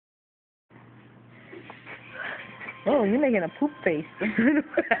Oh, you're making a poop face.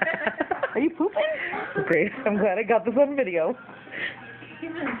 Are you pooping? Great. I'm glad I got this on video.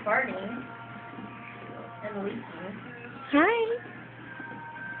 He's been farting and leaking. Hi.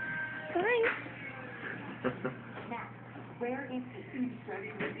 Hi. Where is he?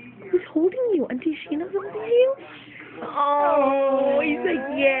 Who's holding you? Auntie Sheena's holding you? Oh, he's like,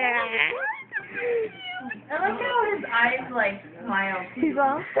 yeah. I like how his eyes like smile. He's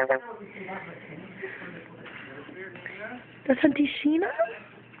off. That's Auntie Sheena?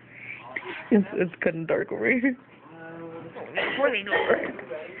 It's getting dark over here. Really dark.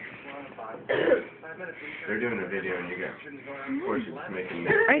 They're doing a video and you got Portia's making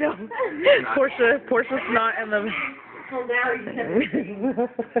this. I know. Portia's not in the...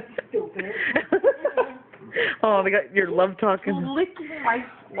 Oh, they got your love talking. Licking my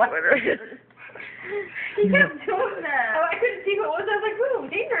sweater. He kept doing that. Oh, I couldn't see who it was. I was like, ooh,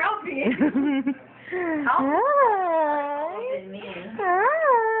 danger, Alfie. Hi.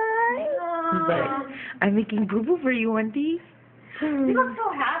 He's like, I'm making boo-boo for you, Auntie. You look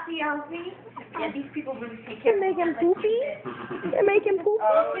so happy, Alfie. Yeah, these people really take care You're making poopy? You're making poopy?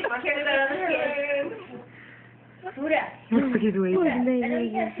 Oh, take care of that other kid. Buddha. Look at the way Buddha. I know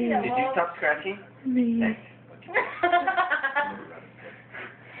you can't see that. Did you stop scratching?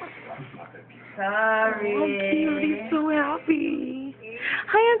 Sorry. Oh, cute. He's so happy.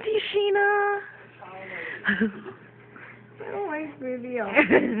 Hi, Auntie Sheena. Oh, my video.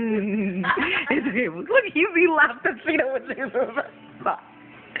 Look, he laughed at Sheena when she was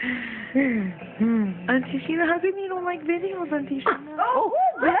Auntie Sheena, how come you don't like videos, Auntie Sheena? Oh,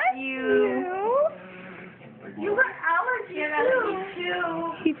 bless you. You got allergy and everything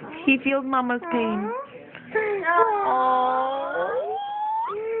too. He feels Mama's pain. Oh.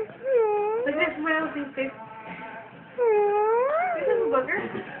 Look at this mousy face. This is a booger.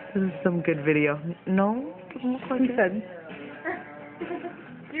 This is some good video. No? Doesn't look like it.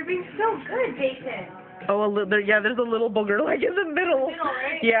 You're being so good, Dayton. Oh, yeah, there's a little booger like in the middle.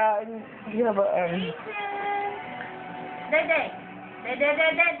 Right? Yeah, and you have a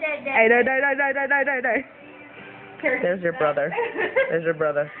Day. There's your brother. There's your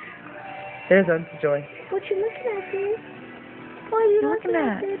brother. There's Auntie Joy. What you looking at, dude? What are you looking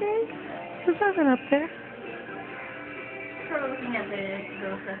at? There's nothing up there. We're looking at the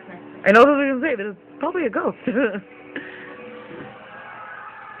ghost that's next to I know what I was going to say. There's probably a ghost.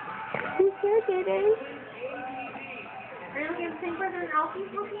 Who's here, Dede? Are you looking at the same person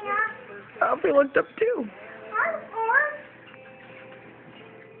Alfie's looking at? Alfie looked up too. Hi, Forrest.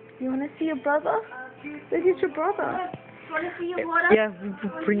 You want to see your brother? Look at your brother. Want to see your water? Yeah,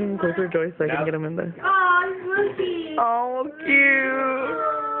 bring him closer, Joyce, so I can get him in there. Oh, he's lucky. Oh, cute.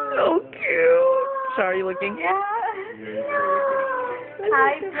 So cute. Sorry, you looking? Yeah.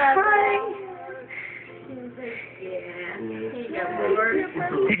 Hi, brother. Hi.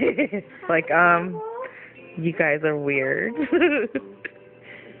 Like, you guys are weird.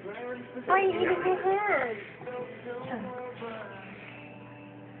 Why are you eating your hand?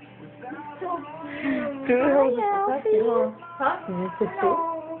 So cute. Two. Huh?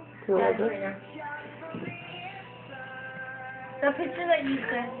 The picture that you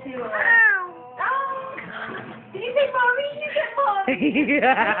sent to Oh. Did you say mommy? You said mommy.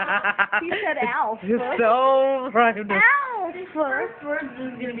 Yeah. He said Alf. You're so right. Alf. His first word is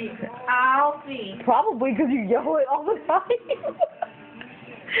going to be Alfie. Probably because you yell it all the time.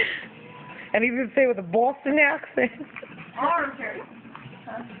 And he's going to say it with a Boston accent. Arthur.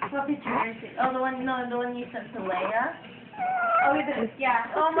 What picture is it? Oh, the one you sent to Leia? Oh, yeah.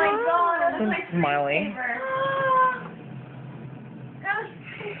 Oh my god, that's my smiling.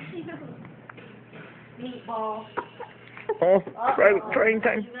 Meatball. Oh, trying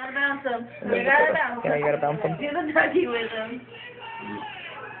time. You gotta bounce him. You gotta bounce him. Yeah, you gotta bounce him. Do the doggy with him.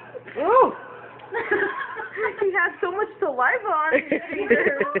 Ooh! He has so much saliva on his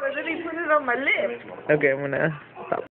finger, but then he put it on my lip. Okay, I'm gonna...